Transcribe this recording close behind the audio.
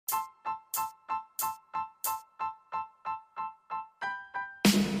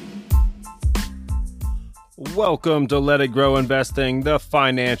Welcome to Let It Grow Investing, the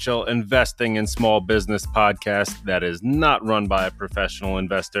financial investing in small business podcast that is not run by a professional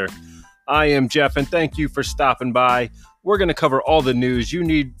investor. I am Jeff, and thank you for stopping by. We're going to cover all the news you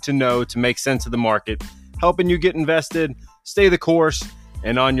need to know to make sense of the market, helping you get invested, stay the course,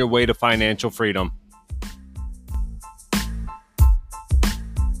 and on your way to financial freedom.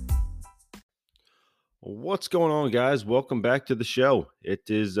 What's going on, guys? Welcome back to the show. It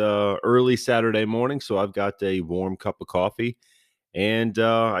is early Saturday morning, so I've got a warm cup of coffee, and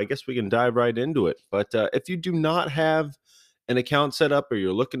I guess we can dive right into it. But if you do not have an account set up or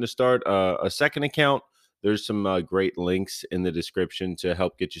you're looking to start a second account, there's some great links in the description to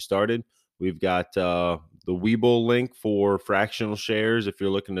help get you started. We've got the Webull link for fractional shares if you're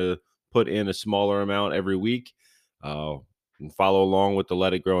looking to put in a smaller amount every week. And follow along with the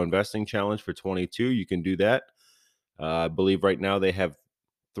Let It Grow Investing Challenge for 22. You can do that. I believe right now they have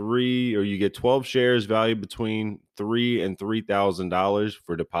you get 12 shares valued between $3,000 and $3,000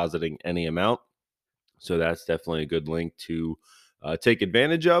 for depositing any amount. So that's definitely a good link to take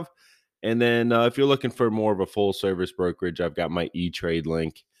advantage of. And then if you're looking for more of a full service brokerage, I've got my E-Trade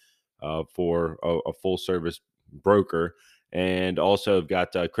link for a full service broker. And also I've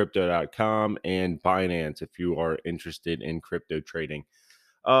got crypto.com and Binance if you are interested in crypto trading.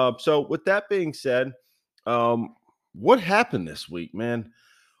 So with that being said, what happened this week, man?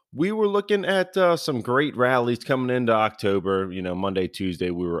 We were looking at some great rallies coming into October. Monday, Tuesday,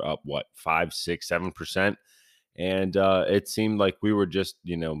 we were up, 5, 6, 7%. And it seemed like we were just,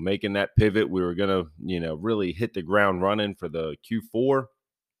 making that pivot. We were going to, really hit the ground running for the Q4.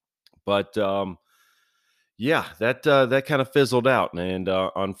 But yeah, that kind of fizzled out. And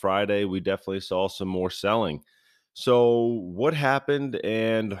on Friday, we definitely saw some more selling. So what happened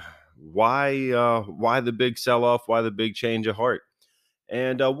and why the big sell-off? Why the big change of heart?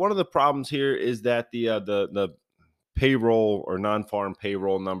 And one of the problems here is that the payroll or non-farm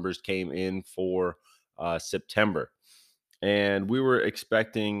payroll numbers came in for September. And we were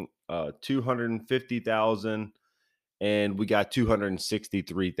expecting 250,000, and we got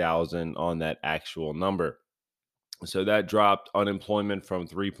 263,000 on that actual number. So that dropped unemployment from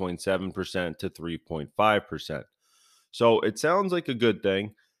 3.7% to 3.5%. So it sounds like a good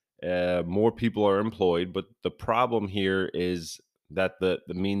thing. More people are employed, but the problem here is that the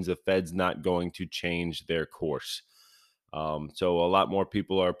means the Fed's not going to change their course. So a lot more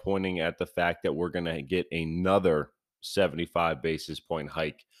people are pointing at the fact that we're going to get another 75 basis point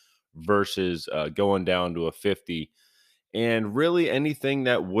hike versus going down to a 50. And really anything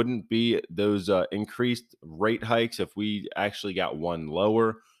that wouldn't be those increased rate hikes, if we actually got one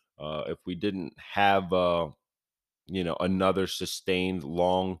lower, if we didn't have, another sustained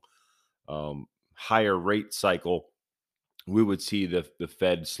long higher rate cycle, we would see the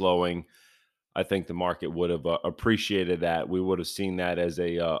Fed slowing. I think the market would have appreciated that. We would have seen that as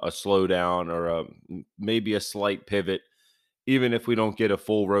a slowdown or maybe a slight pivot, even if we don't get a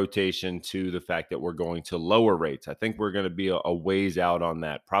full rotation to the fact that we're going to lower rates. I think we're going to be a ways out on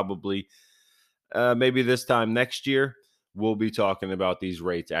that. Probably maybe this time next year, we'll be talking about these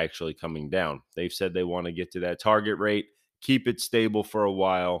rates actually coming down. They've said they want to get to that target rate, keep it stable for a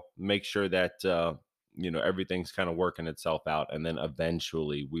while, make sure that everything's kind of working itself out, and then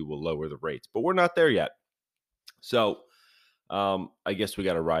eventually we will lower the rates. But we're not there yet. So I guess we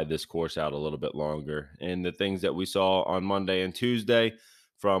got to ride this course out a little bit longer. And the things that we saw on Monday and Tuesday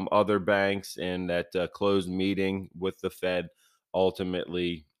from other banks and that closed meeting with the Fed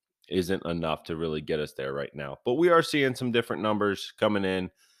ultimately isn't enough to really get us there right now. But we are seeing some different numbers coming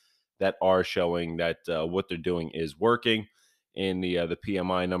in that are showing that what they're doing is working. In the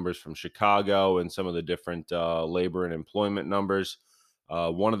PMI numbers from Chicago and some of the different labor and employment numbers.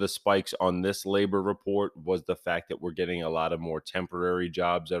 One of the spikes on this labor report was the fact that we're getting a lot of more temporary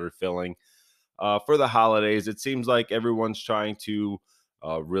jobs that are filling. For the holidays, it seems like everyone's trying to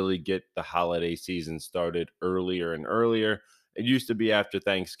really get the holiday season started earlier and earlier. It used to be after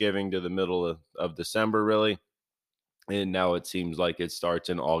Thanksgiving to the middle of December, really. And now it seems like it starts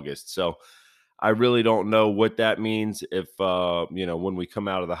in August. So I really don't know what that means if, when we come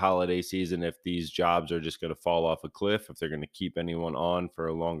out of the holiday season, if these jobs are just going to fall off a cliff, if they're going to keep anyone on for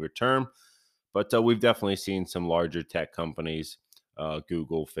a longer term. But we've definitely seen some larger tech companies,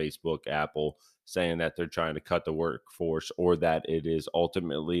 Google, Facebook, Apple, saying that they're trying to cut the workforce or that it is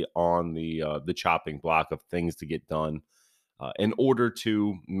ultimately on the chopping block of things to get done in order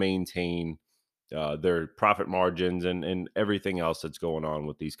to maintain their profit margins and everything else that's going on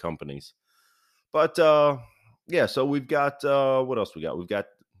with these companies. But yeah, so we've got what else we got? We've got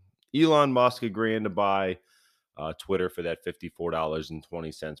Elon Musk agreeing to buy Twitter for that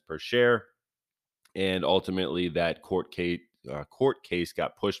 $54.20 per share. and ultimately that court case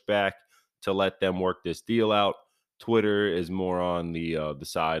got pushed back to let them work this deal out. Twitter is more on the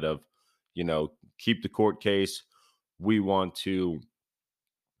side of, keep the court case. We want to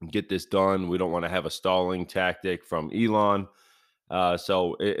get this done. We don't want to have a stalling tactic from Elon.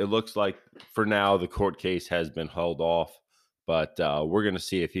 So it looks like for now the court case has been held off, but we're going to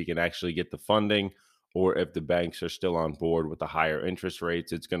see if he can actually get the funding, or if the banks are still on board with the higher interest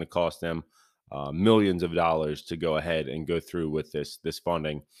rates. It's going to cost them millions of dollars to go ahead and go through with this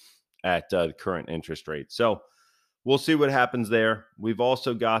funding at current interest rates. So we'll see what happens there. We've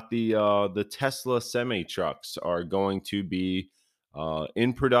also got the Tesla semi trucks are going to be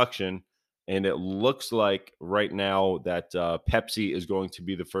in production, and it looks like right now that Pepsi is going to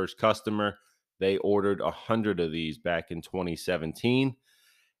be the first customer. They ordered 100 of these back in 2017,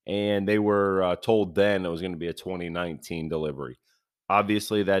 and they were told then it was going to be a 2019 delivery.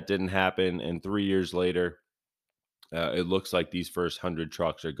 Obviously, that didn't happen, and 3 years later, it looks like these first 100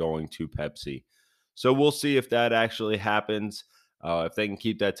 trucks are going to Pepsi. So we'll see if that actually happens. If they can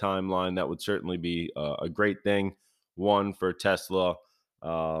keep that timeline, that would certainly be a great thing. One, for Tesla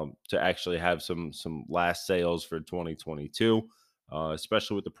to actually have some last sales for 2022,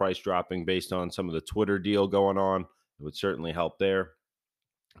 especially with the price dropping based on some of the Twitter deal going on. It would certainly help there.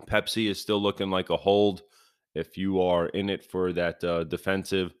 Pepsi is still looking like a hold if you are in it for that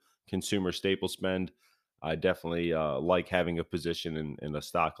defensive consumer staple spend. I definitely like having a position in a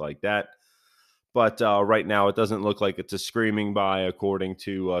stock like that. But right now, it doesn't look like it's a screaming buy, according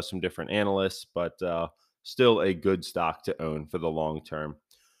to some different analysts, but still a good stock to own for the long term.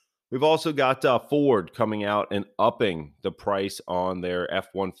 We've also got Ford coming out and upping the price on their F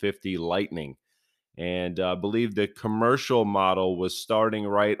 150 Lightning. And I believe the commercial model was starting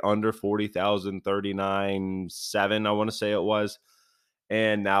right under 40,000, 39,700, I want to say it was.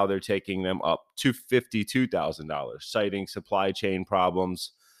 And now they're taking them up to $52,000, citing supply chain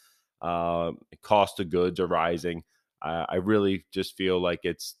problems. Cost of goods are rising. I really just feel like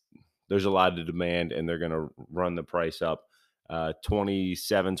there's a lot of demand, and they're going to run the price up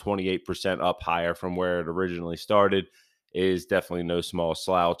 27, 28% up higher from where it originally started is definitely no small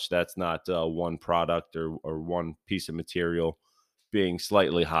slouch. That's not one product or one piece of material being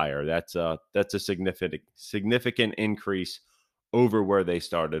slightly higher. That's a significant increase over where they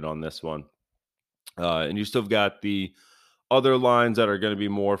started on this one. And you still got the other lines that are going to be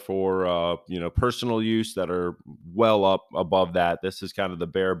more for personal use that are well up above that. This is kind of the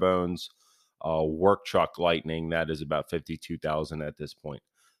bare bones work truck Lightning that is about 52,000 at this point.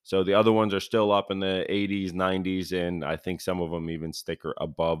 So the other ones are still up in the 80s, 90s, and I think some of them even sticker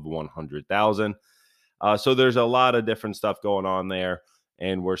above 100,000. So there's a lot of different stuff going on there,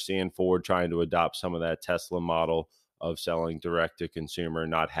 and we're seeing Ford trying to adopt some of that Tesla model of selling direct to consumer,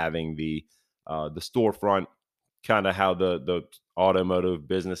 not having the storefront, kind of how the automotive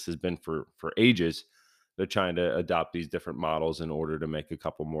business has been for ages. They're trying to adopt these different models in order to make a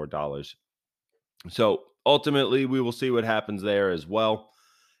couple more dollars. So ultimately, we will see what happens there as well.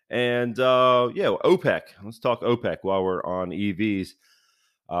 And OPEC. Let's talk OPEC while we're on EVs.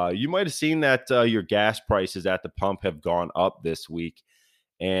 You might have seen that your gas prices at the pump have gone up this week.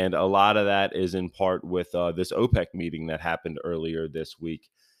 And a lot of that is in part with this OPEC meeting that happened earlier this week.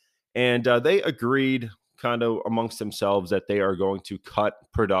 And they agreed kind of amongst themselves that they are going to cut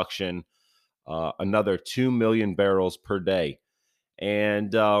production another 2 million barrels per day.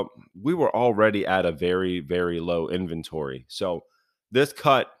 And we were already at a very, very low inventory. So this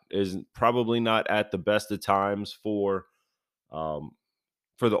cut is probably not at the best of times um,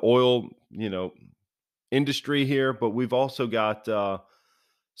 for the oil, industry here. But we've also got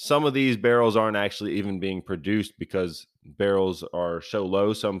some of these barrels aren't actually even being produced because barrels are so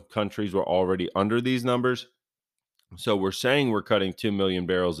low. Some countries were already under these numbers. So we're saying we're cutting 2 million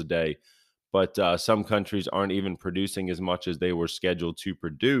barrels a day, but some countries aren't even producing as much as they were scheduled to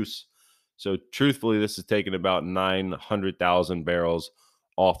produce. So truthfully, this is taking about 900,000 barrels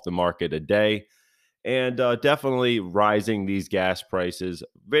off the market a day, and definitely rising these gas prices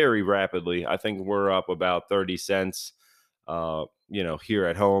very rapidly. I think we're up about 30 cents, here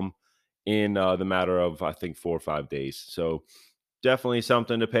at home in the matter of, I think, 4 or 5 days. So definitely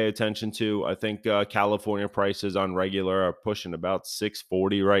something to pay attention to. I think California prices on regular are pushing about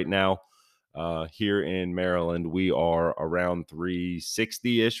 640 right now. Here in Maryland, we are around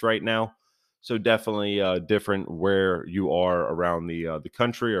 360-ish right now. So definitely different where you are around the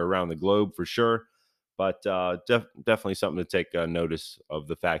country or around the globe for sure. But definitely something to take notice of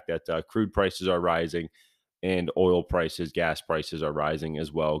the fact that crude prices are rising and oil prices, gas prices are rising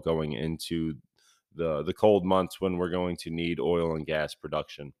as well going into the cold months when we're going to need oil and gas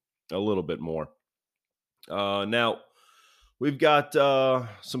production a little bit more. Now, we've got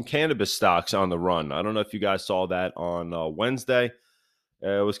some cannabis stocks on the run. I don't know if you guys saw that on Wednesday.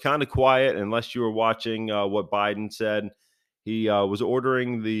 It was kind of quiet unless you were watching what Biden said. He was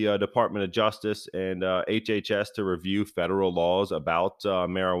ordering the Department of Justice and HHS to review federal laws about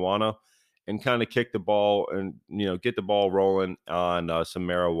marijuana and kind of kick the ball and get the ball rolling on some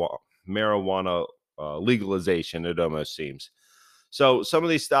marijuana legalization. It almost seems. So some of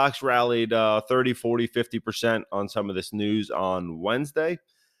these stocks rallied 30, 40, 50% on some of this news on Wednesday.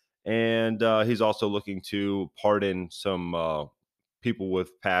 And he's also looking to pardon some people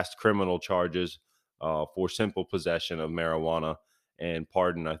with past criminal charges for simple possession of marijuana and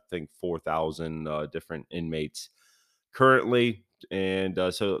pardon, I think, 4,000 different inmates currently. And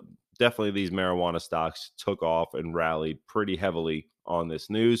so definitely these marijuana stocks took off and rallied pretty heavily on this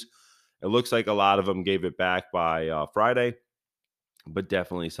news. It looks like a lot of them gave it back by Friday, but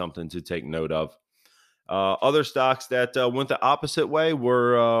definitely something to take note of. Other stocks that went the opposite way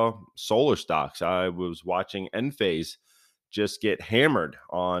were solar stocks. I was watching Enphase just get hammered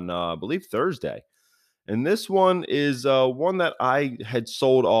on, I believe, Thursday. And this one is one that I had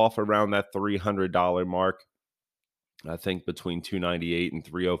sold off around that $300 mark. I think between 298 and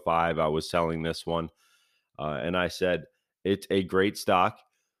 305, I was selling this one. And I said, it's a great stock.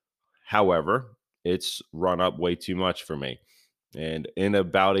 However, it's run up way too much for me. And in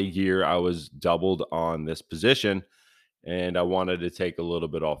about a year, I was doubled on this position and I wanted to take a little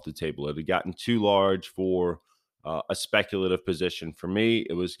bit off the table. It had gotten too large for a speculative position for me.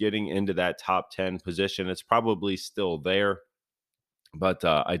 It was getting into that top 10 position. It's probably still there, but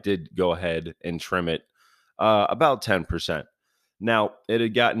I did go ahead and trim it about 10%. Now, it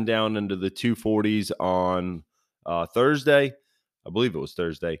had gotten down into the 240s on Thursday. I believe it was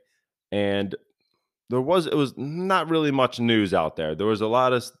Thursday. And it was not really much news out there. There was a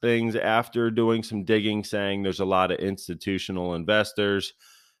lot of things after doing some digging saying there's a lot of institutional investors.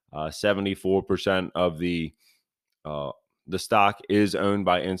 74% of the stock is owned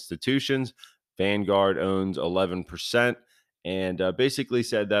by institutions. Vanguard owns 11%, and basically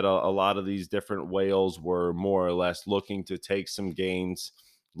said that a lot of these different whales were more or less looking to take some gains,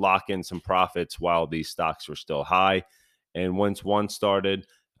 lock in some profits while these stocks were still high. And once one started,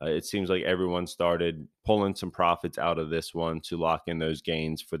 it seems like everyone started pulling some profits out of this one to lock in those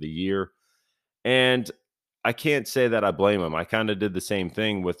gains for the year. And I can't say that I blame them. I kind of did the same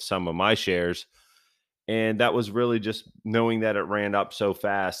thing with some of my shares. And that was really just knowing that it ran up so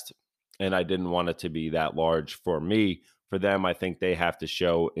fast and I didn't want it to be that large for me. For them, I think they have to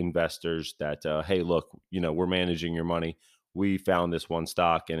show investors that, hey, look, we're managing your money. We found this one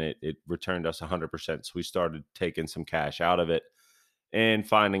stock and it returned us 100%. So we started taking some cash out of it and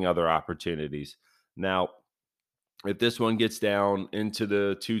finding other opportunities. Now, if this one gets down into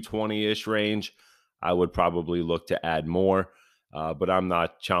the 220-ish range, I would probably look to add more. But I'm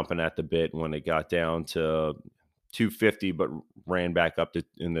not chomping at the bit when it got down to 250, but ran back up to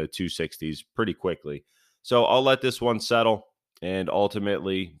in the 260s pretty quickly. So I'll let this one settle and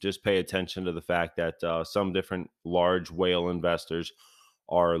ultimately just pay attention to the fact that some different large whale investors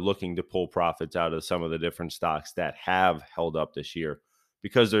are looking to pull profits out of some of the different stocks that have held up this year,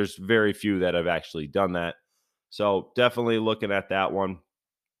 because there's very few that have actually done that. So definitely looking at that one.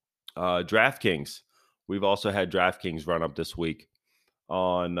 DraftKings. We've also had DraftKings run up this week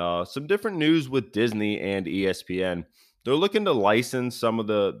on some different news with Disney and ESPN. They're looking to license some of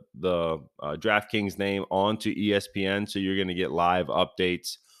the DraftKings name onto ESPN, so you're going to get live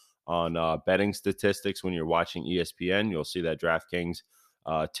updates on betting statistics when you're watching ESPN. You'll see that DraftKings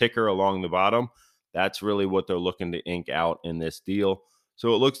ticker along the bottom. That's really what they're looking to ink out in this deal.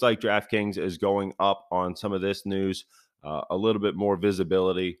 So it looks like DraftKings is going up on some of this news, a little bit more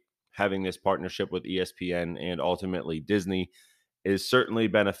visibility. Having this partnership with ESPN and ultimately Disney is certainly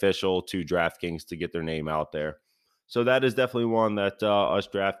beneficial to DraftKings to get their name out there. So that is definitely one that us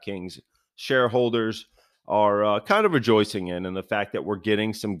DraftKings shareholders are kind of rejoicing in, and the fact that we're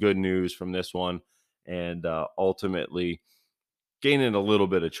getting some good news from this one and ultimately gaining a little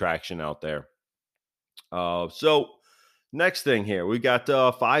bit of traction out there. So next thing here, we got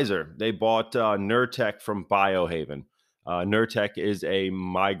Pfizer. They bought Nurtec from Biohaven. Nurtec is a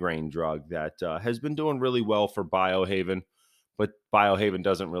migraine drug that has been doing really well for Biohaven, but Biohaven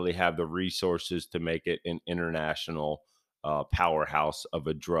doesn't really have the resources to make it an international powerhouse of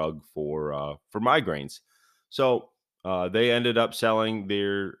a drug for migraines. So they ended up selling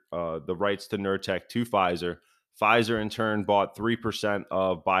the rights to Nurtec to Pfizer. Pfizer in turn bought 3%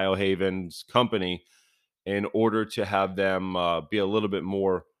 of Biohaven's company in order to have them be a little bit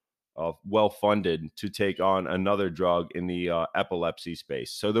more well funded to take on another drug in the epilepsy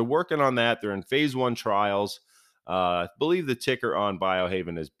space. So they're working on that. They're in phase 1 trials. I believe the ticker on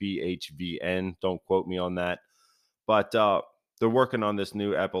Biohaven is BHVN. Don't quote me on that. But they're working on this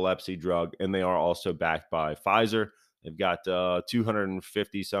new epilepsy drug, and they are also backed by Pfizer. They've got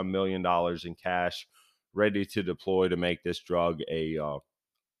 $250 some million in cash ready to deploy to make this drug a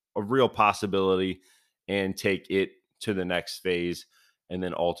real possibility and take it to the next phase. And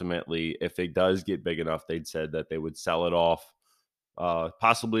then ultimately, if it does get big enough, they'd said that they would sell it off,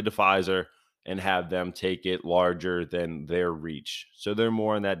 possibly to Pfizer, and have them take it larger than their reach. So they're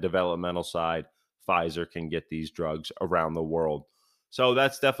more on that developmental side. Pfizer can get these drugs around the world. So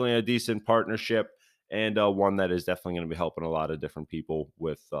that's definitely a decent partnership, and one that is definitely going to be helping a lot of different people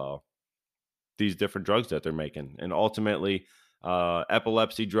with these different drugs that they're making. And ultimately,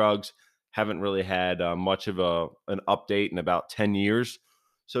 epilepsy drugs haven't really had much of an update in about 10 years.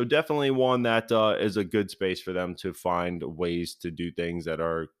 So definitely one that is a good space for them to find ways to do things that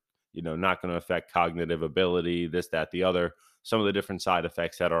are, not going to affect cognitive ability, this, that, the other, some of the different side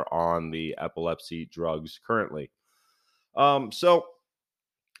effects that are on the epilepsy drugs currently. So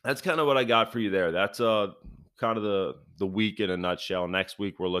that's kind of what I got for you there. That's kind of the week in a nutshell. Next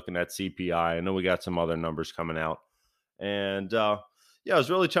week we're looking at CPI. I know we got some other numbers coming out, and yeah, I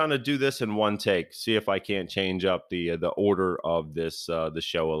was really trying to do this in one take. See if I can't change up the order of this the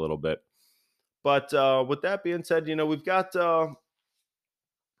show a little bit. But with that being said, we've got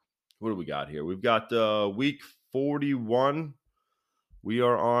what do we got here? We've got week 41. We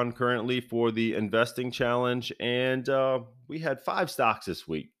are on currently for the investing challenge, and we had 5 stocks this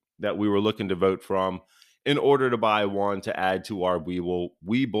week that we were looking to vote from in order to buy one to add to our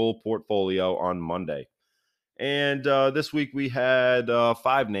Webull portfolio on Monday. And this week we had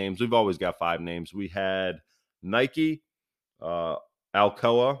 5 names. We've always got 5 names. We had Nike,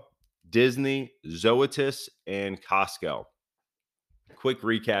 Alcoa, Disney, Zoetis, and Costco. Quick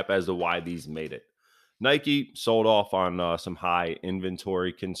recap as to why these made it. Nike sold off on some high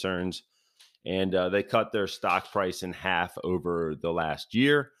inventory concerns, and they cut their stock price in half over the last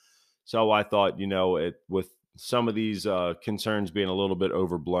year. So I thought, with some of these concerns being a little bit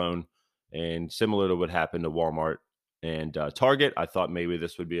overblown and similar to what happened to Walmart and Target, I thought maybe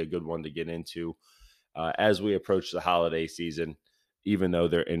this would be a good one to get into as we approach the holiday season, even though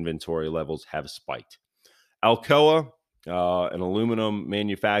their inventory levels have spiked. Alcoa, an aluminum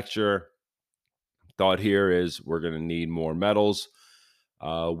manufacturer, thought here is we're going to need more metals.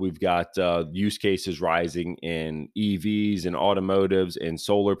 We've got use cases rising in EVs and automotives and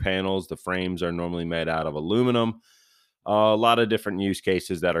solar panels. The frames are normally made out of aluminum. A lot of different use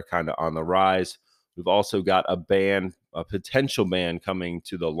cases that are kind of on the rise. We've also got a potential ban coming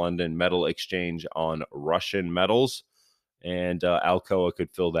to the London Metal Exchange on Russian metals, and Alcoa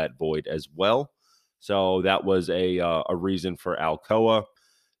could fill that void as well. So that was a reason for Alcoa.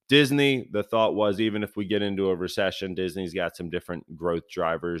 Disney, the thought was even if we get into a recession, Disney's got some different growth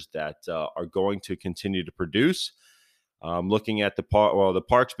drivers that are going to continue to produce. Looking at the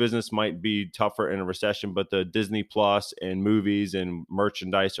parks business might be tougher in a recession, but the Disney Plus and movies and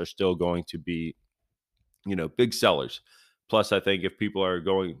merchandise are still going to be, big sellers. Plus, I think if people are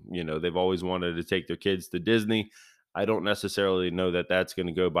going, they've always wanted to take their kids to Disney. I don't necessarily know that that's going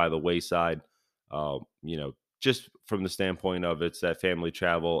to go by the wayside. Just from the standpoint of it's that family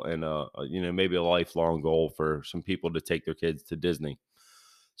travel and maybe a lifelong goal for some people to take their kids to Disney.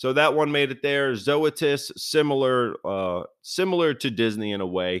 So that one made it there. Zoetis, similar to Disney in a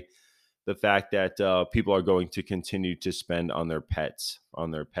way, the fact that people are going to continue to spend on their pets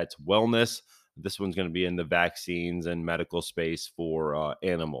wellness. This one's going to be in the vaccines and medical space for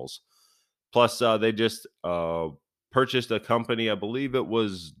animals. Plus, they just purchased a company, I believe it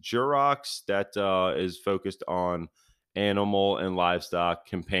was Jurox, that is focused on animal and livestock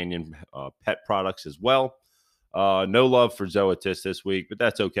companion pet products as well. No love for Zoetis this week, but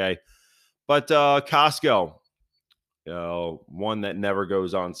that's okay. But Costco, one that never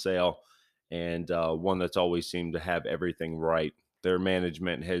goes on sale and one that's always seemed to have everything right. Their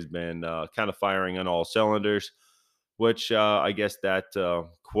management has been kind of firing on all cylinders, which I guess that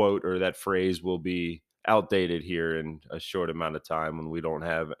quote or that phrase will be outdated here in a short amount of time when we don't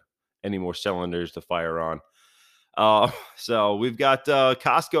have any more cylinders to fire on. So we've got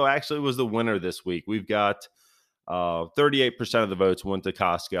Costco actually was the winner this week. We've got 38% of the votes went to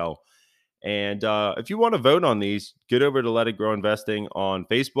Costco. And if you want to vote on these, get over to Let It Grow Investing on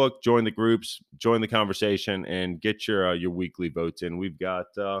Facebook, join the groups, join the conversation, and get your weekly votes in. We've got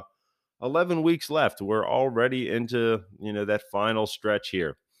 11 weeks left. We're already into that final stretch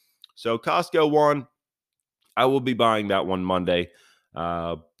here. So Costco won. I will be buying that one Monday.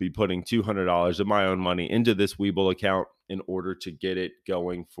 be putting $200 of my own money into this Webull account in order to get it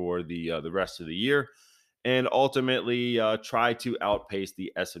going for the rest of the year, and ultimately try to outpace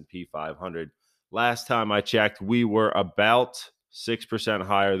the S&P 500. Last time I checked, we were about 6%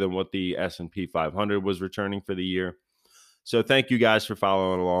 higher than what the S&P 500 was returning for the year. So thank you guys for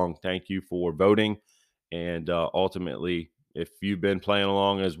following along. Thank you for voting. And ultimately, if you've been playing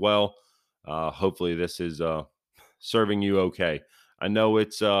along as well, hopefully this is serving you okay. I know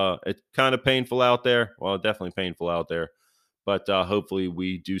it's kind of painful out there. Well, definitely painful out there. But hopefully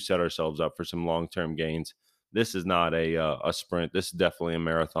we do set ourselves up for some long-term gains. This is not a sprint. This is definitely a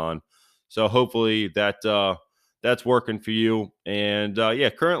marathon. So hopefully that's working for you. And yeah,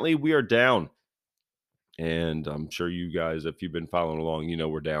 currently we are down. And I'm sure you guys, if you've been following along, you know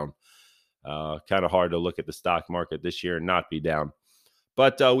we're down. Kind of hard to look at the stock market this year and not be down.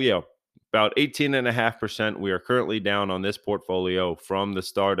 But we are about 18.5%. We are currently down on this portfolio from the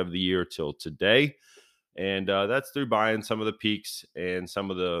start of the year till today. And that's through buying some of the peaks and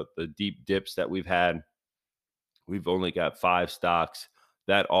some of the deep dips that we've had. We've only got 5 stocks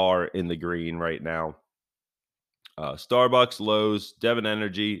that are in the green right now. Starbucks, Lowe's, Devon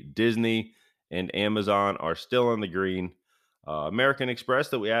Energy, Disney, and Amazon are still in the green. American Express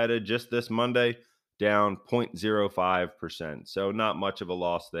that we added just this Monday, down 0.05%. So not much of a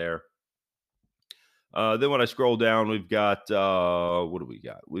loss there. Then when I scroll down, we've got, what do we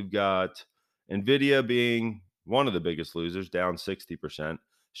got? We've got NVIDIA being one of the biggest losers, down 60%.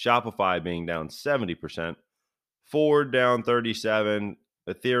 Shopify being down 70%. Ford down 37%.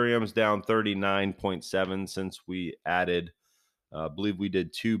 Ethereum's down 39.7% since we added. I believe we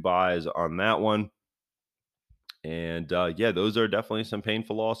did 2 buys on that one. And yeah, those are definitely some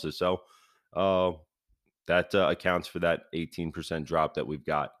painful losses. So that accounts for that 18% drop that we've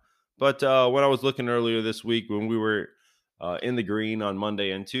got. But when I was looking earlier this week, when we were in the green on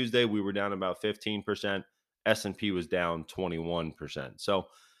Monday and Tuesday, we were down about 15%. S&P was down 21%. So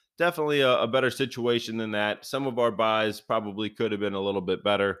definitely a better situation than that. Some of our buys probably could have been a little bit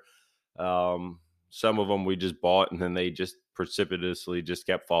better. Some of them we just bought and then they just precipitously just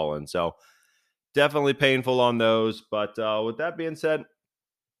kept falling. So definitely painful on those. But with that being said,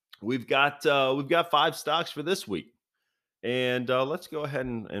 we've got 5 stocks for this week. And let's go ahead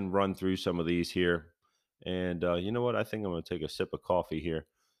and run through some of these here. And you know what? I think I'm going to take a sip of coffee here.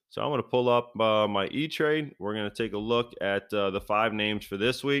 So I'm going to pull up my E-Trade. We're going to take a look at the 5 names for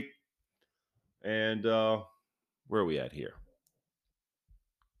this week. And where are we at here?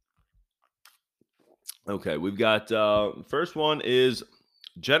 Okay, we've got first one is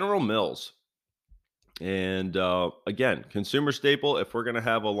General Mills. And again, consumer staple. If we're going to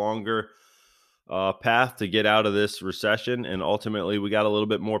have a longer path to get out of this recession and ultimately we got a little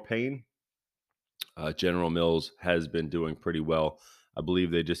bit more pain, General Mills has been doing pretty well. I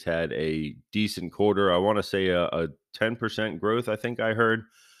believe they just had a decent quarter. I want to say a 10% growth, I think I heard.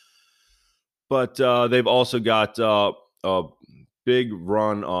 But they've also got a big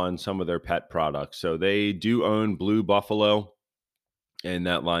run on some of their pet products. So they do own Blue Buffalo, and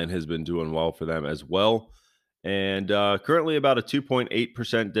that line has been doing well for them as well. And currently about a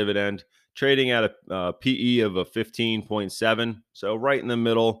 2.8% dividend, trading at a PE of a 15.7. So right in the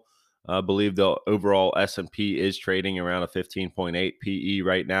middle. I believe the overall S&P is trading around a 15.8 PE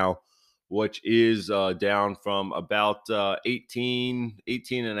right now, which is down from about 18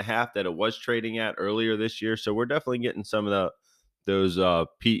 and a half that it was trading at earlier this year. So we're definitely getting some of those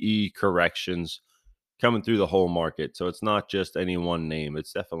PE corrections coming through the whole market. So it's not just any one name.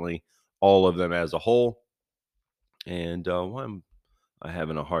 It's definitely all of them as a whole. And why am I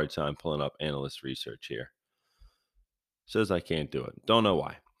having a hard time pulling up analyst research here? Says I can't do it. Don't know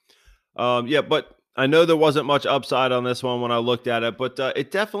why. Yeah, but I know there wasn't much upside on this one when I looked at it, but it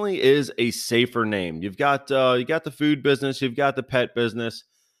definitely is a safer name. You've got you got the food business, you've got the pet business,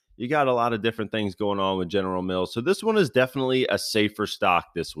 you got a lot of different things going on with General Mills. So this one is definitely a safer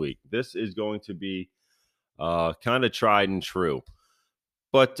stock this week. This is going to be kind of tried and true,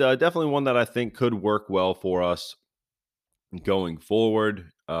 but definitely one that I think could work well for us going forward.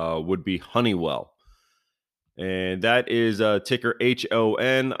 Would be Honeywell. And that is ticker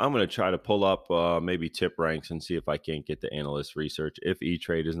HON. I'm going to try to pull up maybe tip ranks and see if I can't get the analyst research if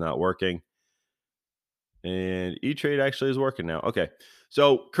E-Trade is not working. And E-Trade actually is working now. Okay.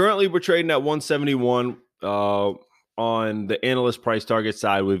 So currently we're trading at 171. On the analyst price target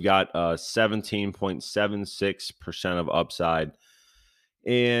side, we've got 17.76% of upside.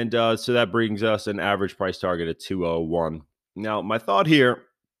 And so that brings us an average price target of 201. Now, my thought here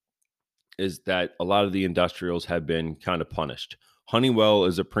is that a lot of the industrials have been kind of punished. Honeywell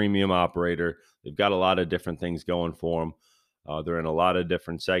is a premium operator. They've got a lot of different things going for them. They're in a lot of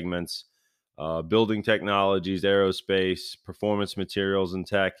different segments: building technologies, aerospace, performance materials and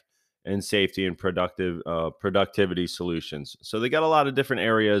tech, and safety and productivity solutions. So they got a lot of different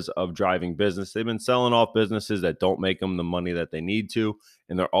areas of driving business. They've been selling off businesses that don't make them the money that they need to,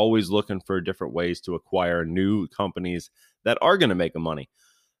 and they're always looking for different ways to acquire new companies that are going to make them money.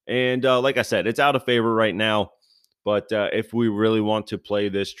 And like I said, it's out of favor right now. But if we really want to play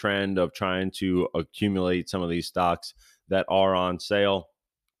this trend of trying to accumulate some of these stocks that are on sale,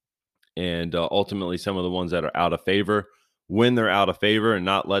 and ultimately some of the ones that are out of favor, when they're out of favor, and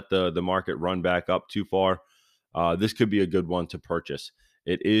not let the market run back up too far, this could be a good one to purchase.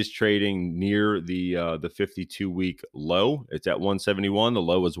 It is trading near the 52-week low. It's at 171. The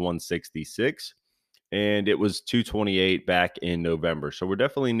low is 166, and it was 228 back in November. So we're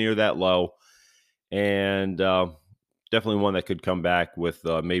definitely near that low, and definitely one that could come back with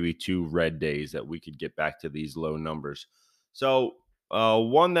maybe 2 red days that we could get back to these low numbers. So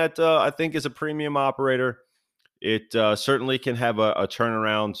one that I think is a premium operator. It certainly can have a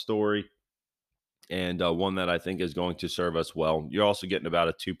turnaround story, and one that I think is going to serve us well. You're also getting about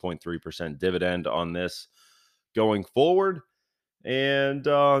a 2.3% dividend on this going forward. And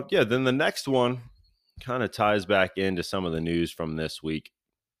yeah, then the next one kind of ties back into some of the news from this week.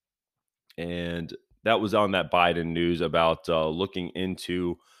 And that was on that Biden news about looking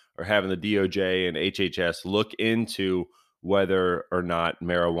into, or having the DOJ and HHS look into whether or not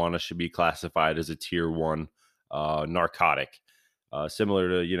marijuana should be classified as a tier 1 narcotic,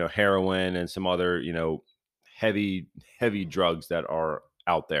 similar to, heroin and some other, heavy drugs that are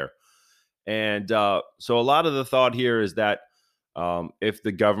out there. And so a lot of the thought here is that if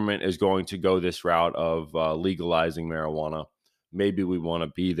the government is going to go this route of legalizing marijuana, maybe we want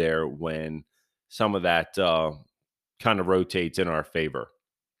to be there when some of that kind of rotates in our favor.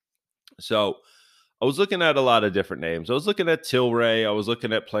 So I was looking at a lot of different names. I was looking at Tilray. I was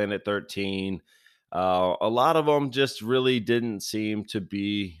looking at Planet 13. A lot of them just really didn't seem to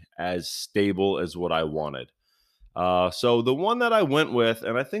be as stable as what I wanted. So the one that I went with,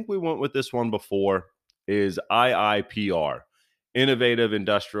 and I think we went with this one before, is IIPR, Innovative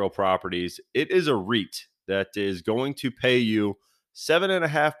Industrial Properties. It is a REIT that is going to pay you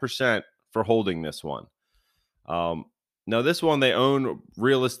 7.5% for holding this one. Now, this one, they own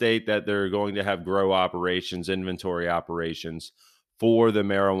real estate that they're going to have grow operations, inventory operations for the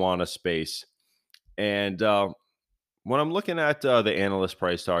marijuana space. And when I'm looking at the analyst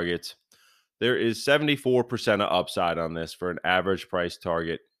price targets, there is 74% of upside on this for an average price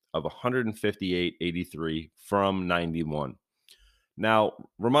target of 158.83 from 91. Now,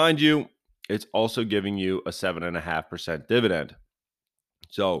 remind you, it's also giving you a 7.5% dividend.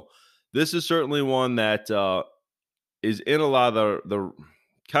 So this is certainly one that is in a lot of the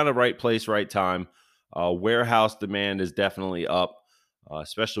kind of right place, right time. Warehouse demand is definitely up,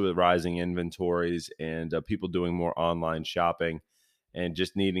 especially with rising inventories and people doing more online shopping and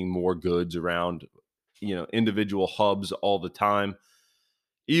just needing more goods around, individual hubs all the time.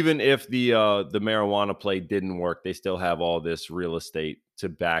 Even if the marijuana play didn't work, they still have all this real estate to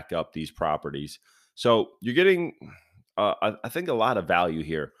back up these properties. So you're getting, I think, a lot of value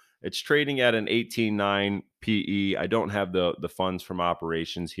here. It's trading at an 18.9 PE. I don't have the funds from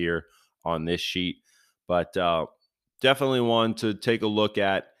operations here on this sheet, but definitely one to take a look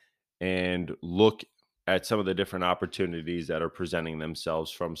at, and look at some of the different opportunities that are presenting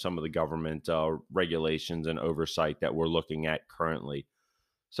themselves from some of the government regulations and oversight that we're looking at currently.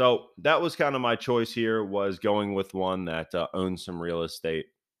 So that was kind of my choice here, was going with one that owns some real estate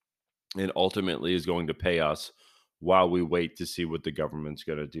and ultimately is going to pay us while we wait to see what the government's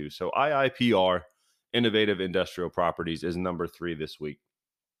going to do. So IIPR, Innovative Industrial Properties, is number 3 this week.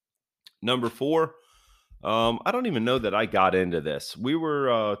 Number 4, I don't even know that I got into this. We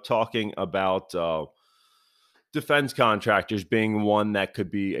were talking about defense contractors being one that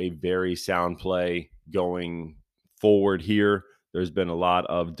could be a very sound play going forward here. There's been a lot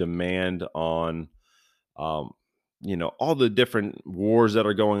of demand on, all the different wars that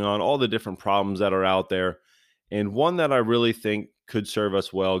are going on, all the different problems that are out there. And one that I really think could serve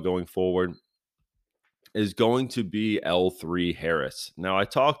us well going forward is going to be L3 Harris. Now, I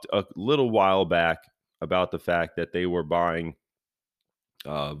talked a little while back about the fact that they were buying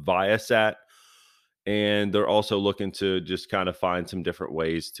Viasat, and they're also looking to just kind of find some different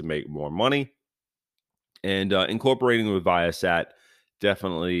ways to make more money. And incorporating with Viasat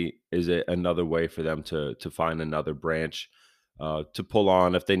definitely is another way for them to find another branch to pull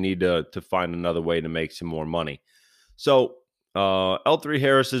on if they need to find another way to make some more money. So L3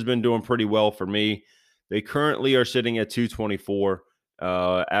 Harris has been doing pretty well for me. They currently are sitting at 224.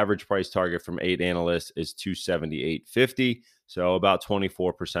 Average price target from 8 analysts is 278.50. So about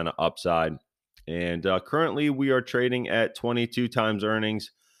 24% of upside. And currently we are trading at 22 times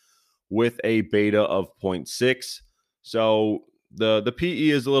earnings with a beta of 0.6. So the PE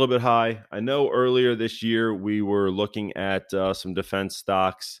is a little bit high. I know earlier this year we were looking at some defense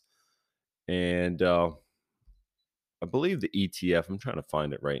stocks, and I believe the ETF. I'm trying to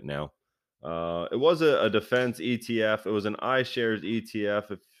find it right now. It was a defense ETF. It was an iShares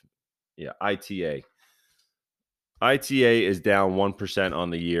ETF. ITA. ITA is down 1% on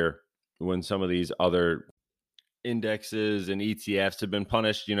the year when some of these other indexes and ETFs have been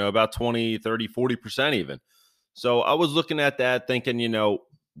punished, about 20, 30, 40% even. So I was looking at that thinking,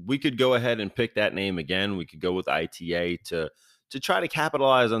 we could go ahead and pick that name again. We could go with ITA to try to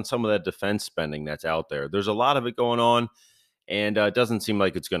capitalize on some of that defense spending that's out there. There's a lot of it going on, and it doesn't seem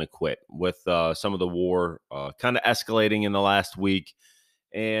like it's going to quit with some of the war kind of escalating in the last week.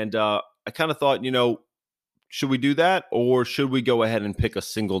 And I kind of thought, should we do that, or should we go ahead and pick a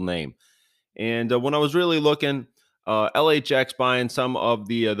single name? And when I was really looking, LHX buying some of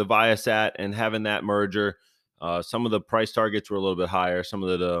the Viasat and having that merger, some of the price targets were a little bit higher. Some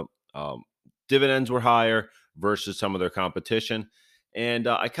of the dividends were higher versus some of their competition. And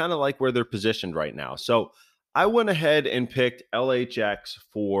I kind of like where they're positioned right now. So I went ahead and picked LHX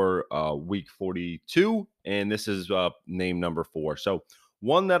for week 42. And this is name number 4. So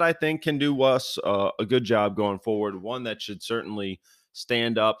one that I think can do us a good job going forward. One that should certainly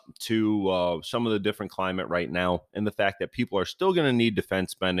stand up to some of the different climate right now, and the fact that people are still going to need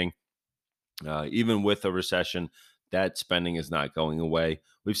defense spending. Even with a recession, that spending is not going away.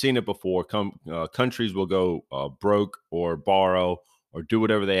 We've seen it before. Countries will go broke or borrow or do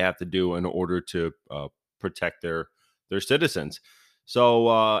whatever they have to do in order to protect their citizens. So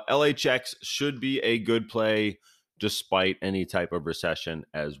LHX should be a good play despite any type of recession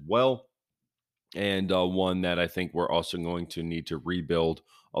as well. And one that I think we're also going to need to rebuild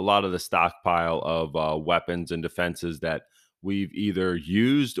a lot of the stockpile of weapons and defenses that we've either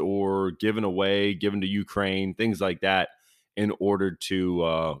used or given away, given to Ukraine, things like that, in order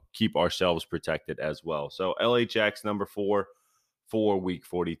to keep ourselves protected as well. So LHX number 4 for week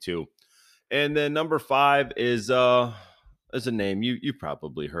 42. And then number 5 is a name you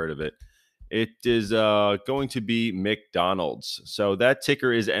probably heard of it. It is going to be McDonald's. So that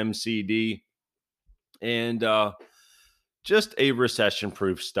ticker is MCD. And just a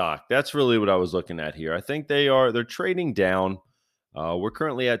recession-proof stock. That's really what I was looking at here. I think they're trading down. We're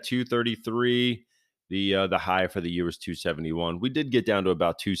currently at 233. The high for the year was 271. We did get down to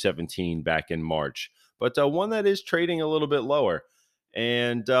about 217 back in March, but one that is trading a little bit lower.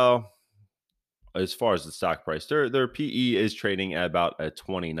 And as far as the stock price, their PE is trading at about a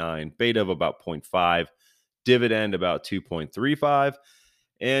 29, beta of about 0.5, dividend about 2.35.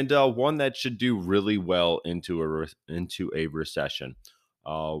 And one that should do really well into a recession.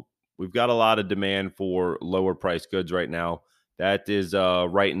 We've got a lot of demand for lower price goods right now. That is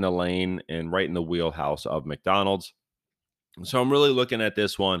right in the lane and right in the wheelhouse of McDonald's. So I'm really looking at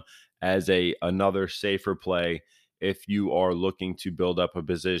this one as another safer play if you are looking to build up a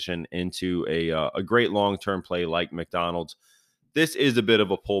position into a great long-term play like McDonald's. This is a bit of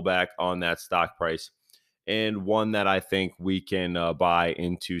a pullback on that stock price, and one that I think we can buy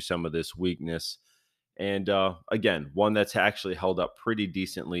into some of this weakness. And again, one that's actually held up pretty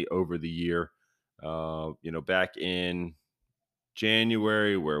decently over the year. Back in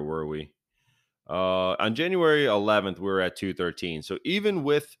January, where were we? On January 11th, we were at 213. So even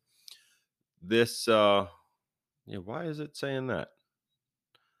with this, why is it saying that?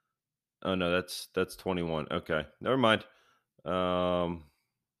 Oh no, that's 21. Okay, never mind.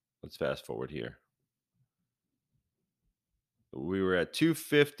 Let's fast forward here. We were at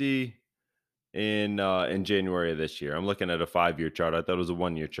 250 in January of this year. I'm looking at a 5-year chart. I thought it was a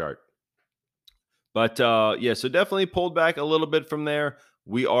 1-year chart. But so definitely pulled back a little bit from there.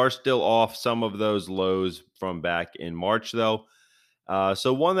 We are still off some of those lows from back in March, though.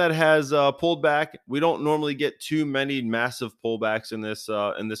 So one that has pulled back. We don't normally get too many massive pullbacks in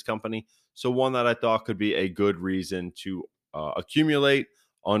this company. So one that I thought could be a good reason to accumulate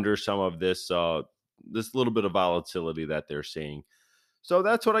under some of this little bit of volatility that they're seeing. So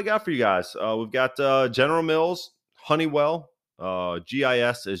that's what I got for you guys. We've got General Mills, Honeywell,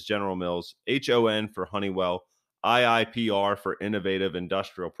 GIS is General Mills, HON for Honeywell, IIPR for Innovative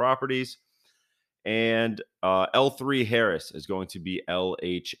Industrial Properties, and L3 Harris is going to be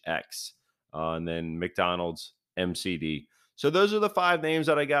LHX, and then McDonald's, MCD. So those are the 5 names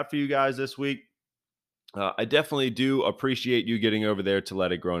that I got for you guys this week. I definitely do appreciate you getting over there to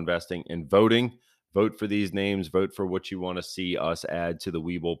Let It Grow Investing and voting Vote for these names. Vote for what you want to see us add to the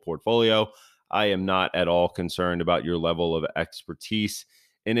Webull portfolio. I am not at all concerned about your level of expertise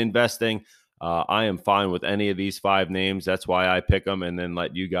in investing. I am fine with any of these 5 names. That's why I pick them, and then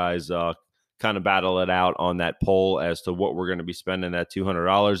let you guys kind of battle it out on that poll as to what we're going to be spending that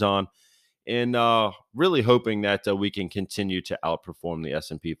 $200 on. And really hoping that we can continue to outperform the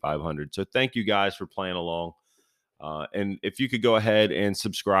S&P 500. So thank you guys for playing along. And if you could go ahead and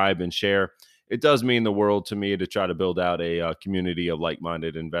subscribe and share, it does mean the world to me to try to build out a community of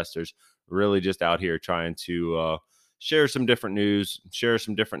like-minded investors, really just out here trying to share some different news, share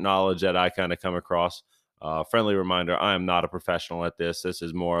some different knowledge that I kind of come across. Friendly reminder, I am not a professional at this. This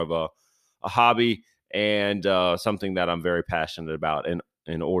is more of a hobby and something that I'm very passionate about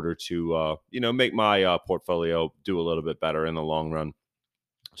in order to, make my portfolio do a little bit better in the long run.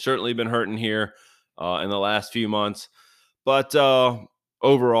 Certainly been hurting here in the last few months, but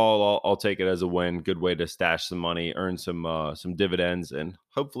overall, I'll take it as a win. Good way to stash some money, earn some dividends, and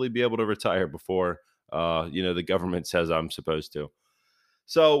hopefully be able to retire before the government says I'm supposed to.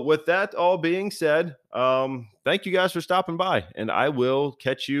 So with that all being said, thank you guys for stopping by, and I will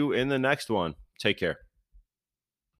catch you in the next one. Take care.